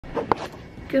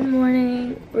Good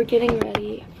morning. We're getting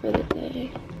ready for the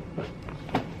day.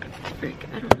 Frick,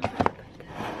 I don't know how to put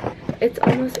that. It's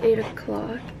almost 8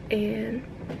 o'clock and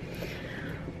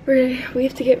we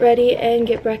have to get ready and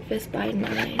get breakfast by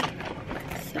 9.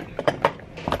 So.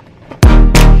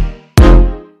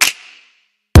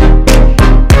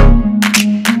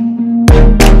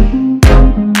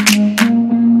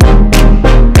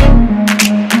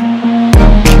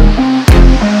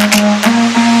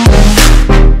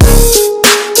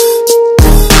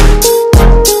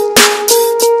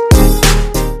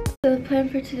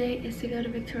 For today is to go to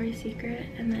Victoria's Secret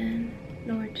and then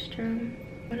Nordstrom.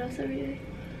 What else are we doing?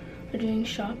 We're doing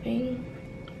shopping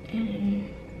and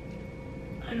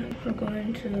I don't know, we're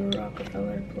going to the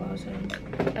Rockefeller Plaza and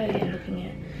looking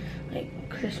at like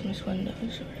Christmas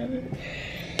windows or whatever.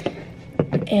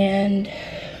 And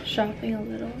Shopping a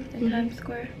little in Times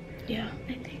Square. Yeah,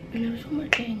 I think. And there was one more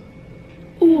thing.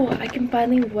 Ooh, I can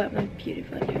finally wet my beauty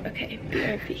blender. Okay,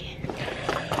 BRB.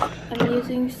 I'm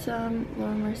using some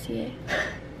Laura Mercier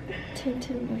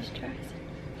Tinted Moisturizer.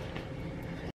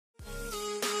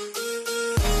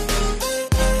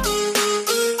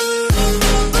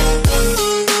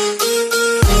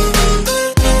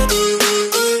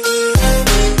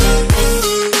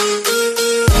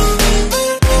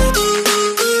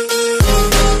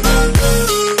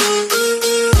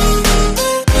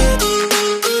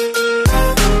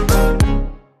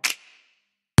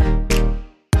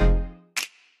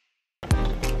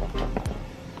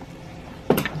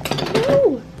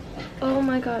 Oh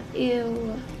my god,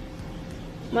 ew.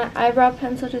 My eyebrow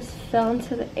pencil just fell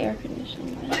into the air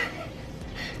conditioning vent.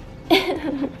 I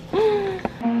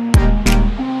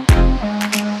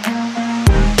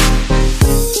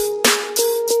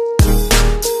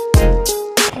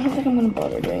don't think I'm gonna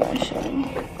bother doing eyeshadow.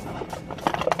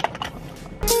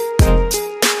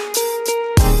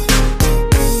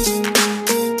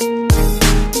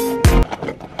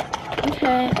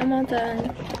 Okay, I'm all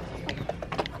done.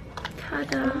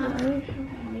 Ta-da.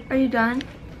 Are you done?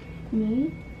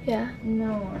 Me? Yeah.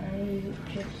 No, I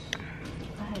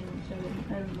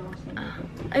haven't lost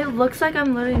anything. It looks like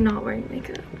I'm literally not wearing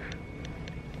makeup.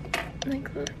 Like,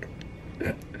 look.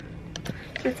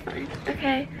 It's fine.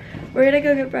 Okay, we're gonna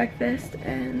go get breakfast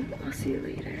and I'll see you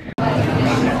later.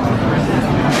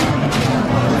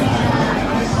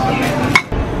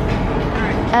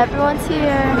 Everyone's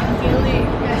here.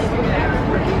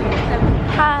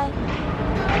 Hi.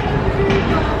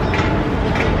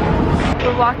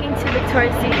 We're walking to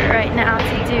Victoria's Secret right now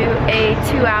to do a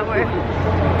 2-hour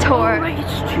tour. Oh, right,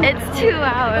 it's 2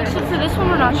 hours. So for this one,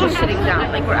 we're not just sitting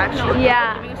down, like we're actually.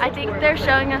 Yeah, I think they're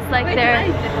showing us like their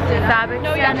fabric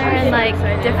center and like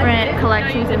different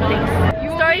collections and things.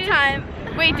 Story time.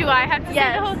 Wait, do I have to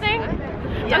say the whole thing?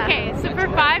 Yeah. Okay, so for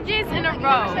 5 days in a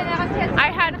row,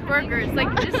 I had burgers, like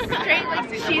just straight like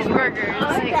cheeseburgers.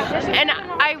 And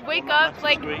I wake up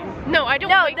like, no, I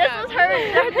don't wake up. No, this was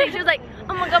her thing. She was like,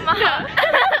 oh my god, my heart.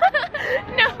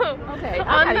 No. Okay.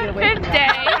 On the 5th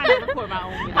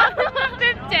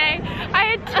day, I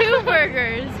had 2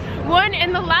 burgers. One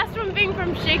and the last one being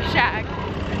from Shake Shack.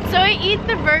 So I eat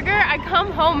the burger, I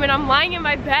come home and I'm lying in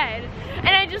my bed.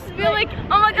 And I just feel like,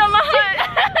 oh my god, my heart!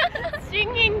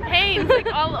 Stinging pains like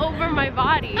all over my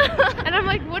body. And I'm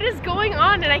like, what is going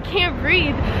on? And I can't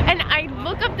breathe. And I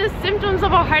look up the symptoms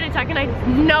of a heart attack and I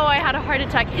know I had a heart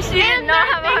attack. She did not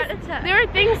have a heart attack. There are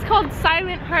things called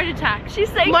silent heart attacks. She's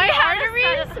saying my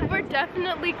arteries were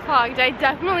definitely clogged. I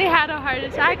definitely had a heart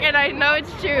attack and I know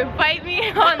it's true. Fight me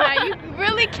on that. You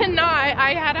really cannot.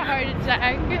 I had a heart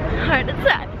attack. Heart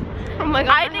attack. Oh my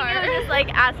god, I think it was just like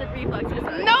acid reflux or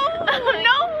something. No,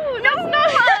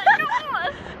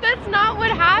 that's not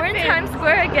what happened. We're in Times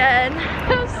Square again.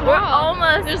 We're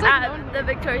almost There's at the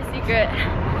Victoria's Secret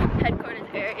headquarters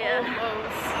area.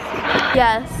 Almost.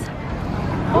 Yes.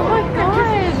 Oh my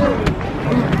god.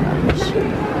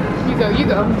 You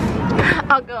go.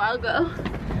 I'll go.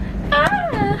 Ah.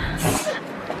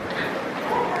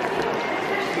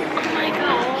 Oh my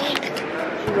gosh.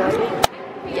 You ready?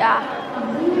 Yeah.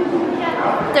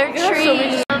 They're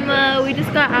trees. We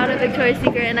just got out of Victoria's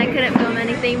Secret and I couldn't film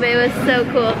anything, but it was so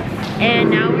cool. And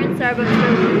now we're in Starbucks for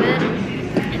a little bit.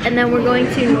 And then we're going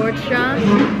to Nordstrom.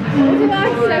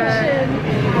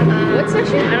 What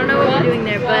section? I don't know what we're doing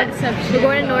there, but we're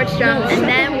going to Nordstrom. And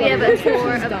then we have a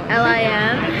tour of LIM.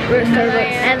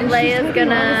 And Leia's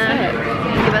gonna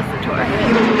give us the tour.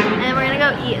 And we're gonna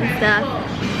go eat and stuff.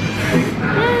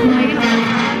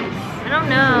 I don't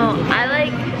know. I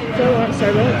like... Do you want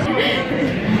Starbucks?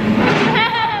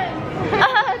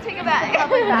 Take it back. It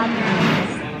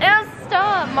was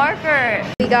stop marker.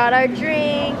 We got our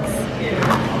drinks.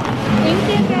 Thank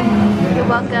you guys. You're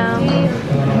welcome.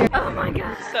 Oh my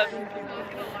god.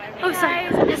 Oh sorry,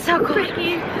 it's so cold. I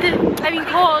mean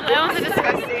cold, I almost said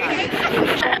disgusting.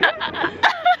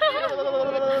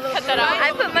 Cut that out.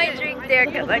 I put my drink there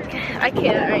because I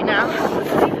can't right now.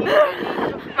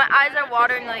 My eyes are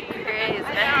watering like crazy.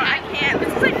 I can't,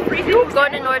 this is like freezing.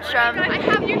 Going to Nordstrom. I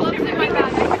have your gloves in my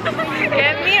bag.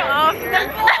 Get me off the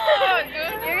phone.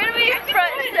 You're gonna be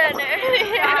front and center.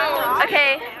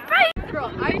 Okay, bye. Girl,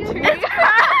 I too.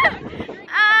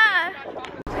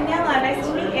 Daniela, nice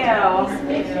to meet you.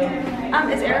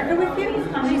 Is Erica with you?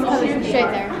 She's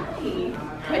straight there.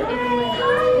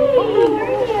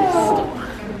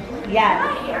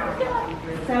 Yes.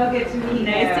 So good to meet you.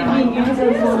 Nice to meet you.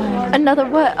 Another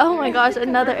what? Oh my gosh,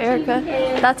 another Erica.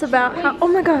 That's about how, oh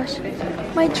my gosh,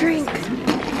 my drink.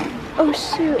 Oh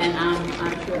shoot.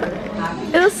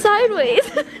 It was sideways.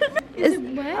 Is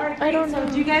what? I don't know.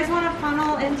 Do you guys want to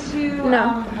funnel into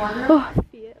No. Oh.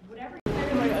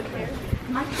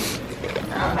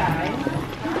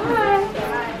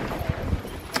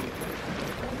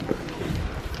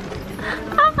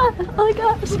 Oh my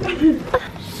gosh.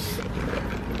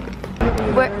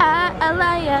 We're at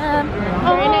LIM.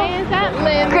 Renee is at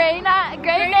Lim. Great Name.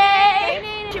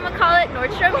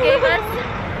 Nordstrom gave us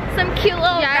some cute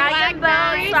little rag and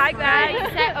bone swag bags.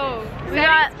 We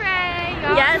got spray.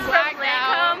 yes from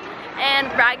Lancome and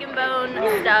rag and bone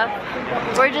stuff.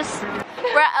 We're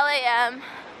at LAM.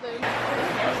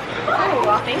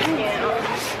 Oh, thank you.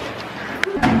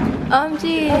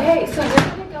 Gee. Okay, so we're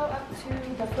gonna go up to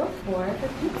the fifth floor for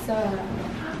pizza.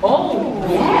 Oh,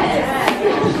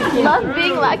 yes! Love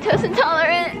being lactose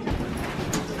intolerant.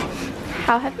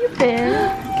 How have you been?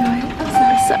 Good.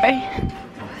 I'm sorry.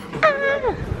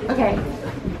 Okay.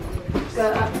 Go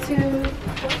up to the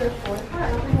fifth floor.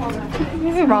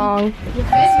 You're wrong.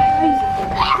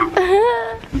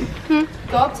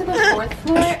 Go up to the fourth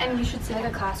floor and you should see like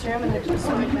a classroom and there's just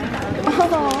so much better.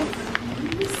 Oh,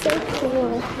 so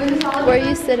cool. Where are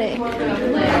you sitting?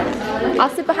 I'll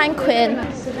sit behind Quinn.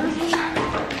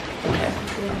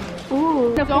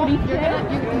 Ooh.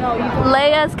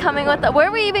 Leia's coming with us. Where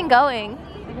are we even going?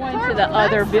 Going to the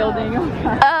other building.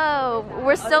 Oh,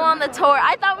 we're still on the tour.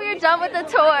 I thought we were done with the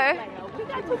tour.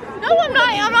 No, I'm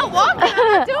not. I'm not walking.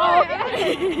 I'm not doing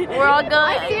it. We're all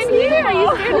going. Stand here.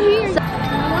 You stand here.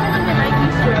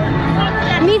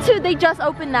 Me too, they just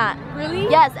opened that. Really?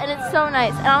 Yes, and it's so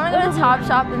nice. And I want to go to Top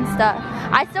Shop and stuff.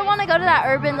 I still want to go to that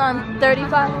Urban's on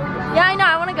 35. Yeah, I know,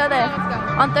 I want to go there.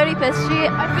 On 35th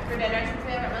Street.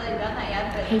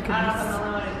 Hey guys.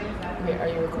 Wait, are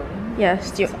you recording?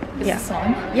 Yes. Is this a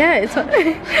song? Yeah, it's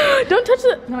don't touch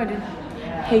it. No, I didn't.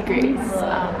 Hey Grace,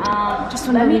 just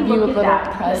want to leave you a little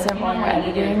present while you're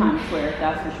editing.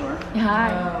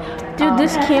 Hi. Dude,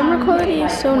 this camera quality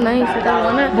is so nice.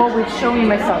 Like, Well, wait, show me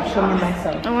myself. I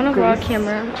want a vlog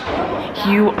camera.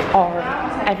 You are,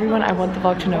 everyone, I want the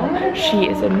vlog to know, she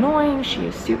is annoying, she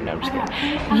is stupid. No, I'm just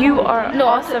kidding. You are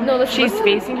awesome. no, She's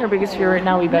facing her biggest fear right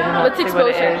now. We better not Let's say what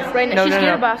expose it her. is. Right now, No, she's no,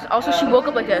 scared no. of us. Also, she woke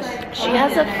up like this. She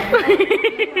has a...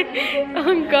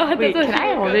 Oh God, Wait, can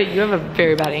I hold it? You have a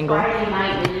very bad angle.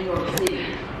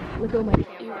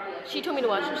 She told me to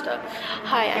watch her stuff.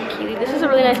 Hi, I'm Keely. This is a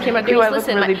really nice camera. Ew, I look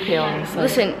Listen, really pale on this side.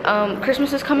 listen,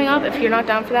 Christmas is coming up. If you're not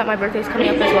down for that, my birthday's coming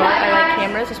up as well. I like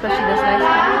cameras, especially this nice.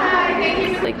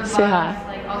 Like, Say hi.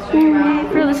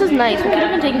 bro, this is nice. We could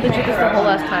have been taking pictures this the whole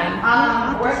last time.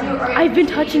 I've been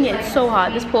touching it. It's so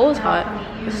hot. This pole is hot.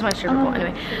 This is my stripper pole.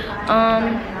 Anyway,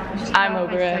 I'm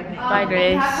over it. bye,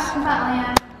 Grace.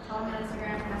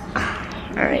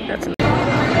 All right, that's enough.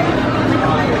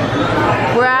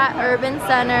 We're at Urban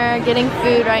Center getting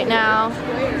food right now.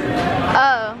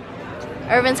 Oh,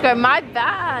 Urban Square, my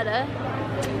bad.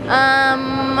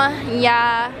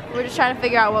 Yeah, we're just trying to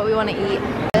figure out what we want to eat.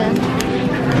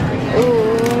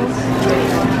 Ooh.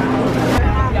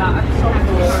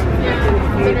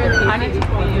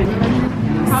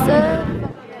 So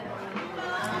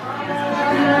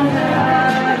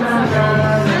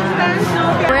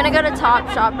we're gonna go to Top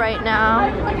Shop right now.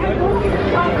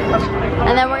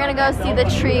 And then we're gonna go see the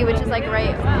tree, which is like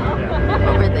right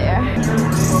over there.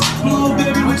 Oh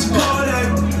baby, what you call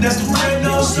that? That's the red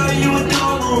nose, so you a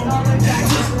dog.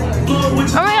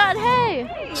 Oh my god, hey!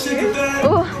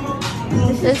 Ooh,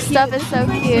 this stuff is so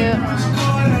cute.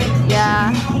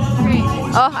 Yeah.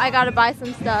 Oh, I gotta buy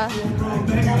some stuff.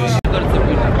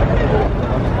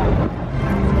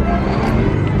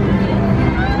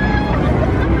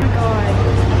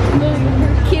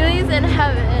 Keely's in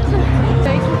heaven.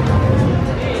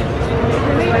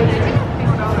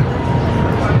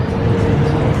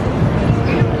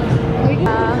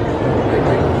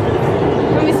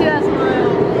 Let me see that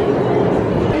smile.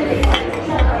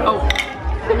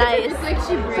 Nice.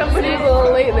 Somebody's a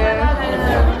little late there.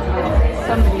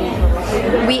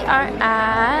 We are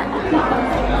at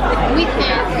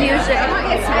Fusion.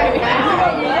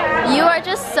 You are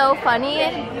just so funny.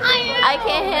 I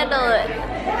can't handle it.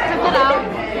 Cut that out.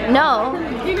 No.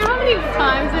 You know how many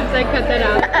times I've said cut that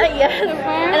out? Yes.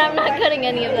 And I'm not cutting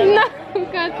any of them. No,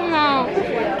 cut them out.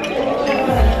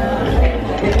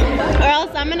 Or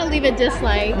else I'm gonna leave a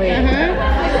dislike.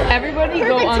 Everybody Perfect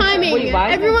go on timing.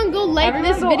 Everyone go like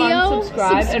this video.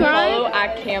 Subscribe and follow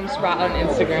at CamSprout on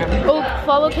Instagram. Oh,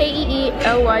 follow KEELY.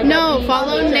 No,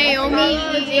 follow Naomi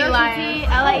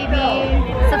ELIAB.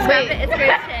 Subscribe to It's Great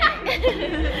Chang.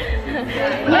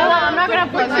 No, I'm not gonna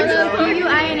plug myself.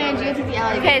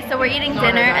 QUINGTTLIAB. Okay, so we're eating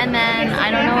dinner and then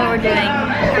I don't know what we're doing.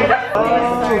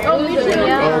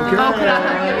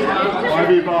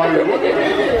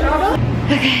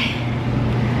 Okay.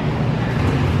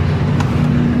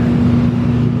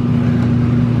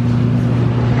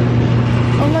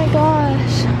 Oh my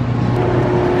gosh.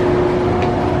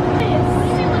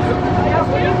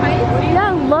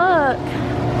 Yeah, look.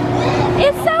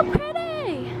 It's so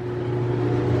pretty.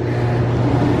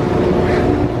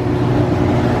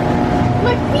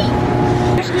 My feet.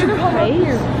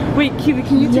 Wait, Kiwi,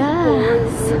 can you take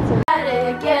Yes.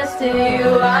 Gets to you.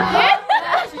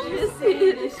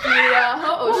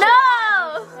 No!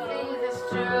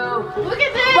 Look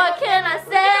at this. What can I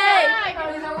say?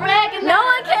 No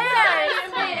one cares.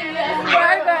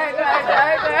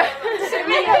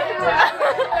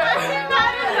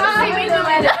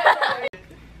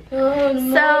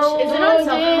 So Is it on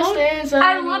cell phone? I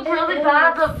look really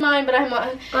bad, but Mine, but I'm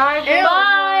on. bye.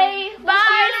 Bye.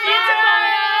 Bye.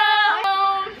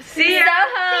 See you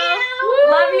tomorrow.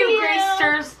 Love you,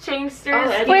 Greasters,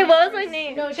 Changsters. Wait, what was my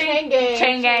name? No, Chang Gang.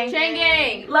 Chang Gang. Chang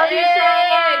Gang. Love you,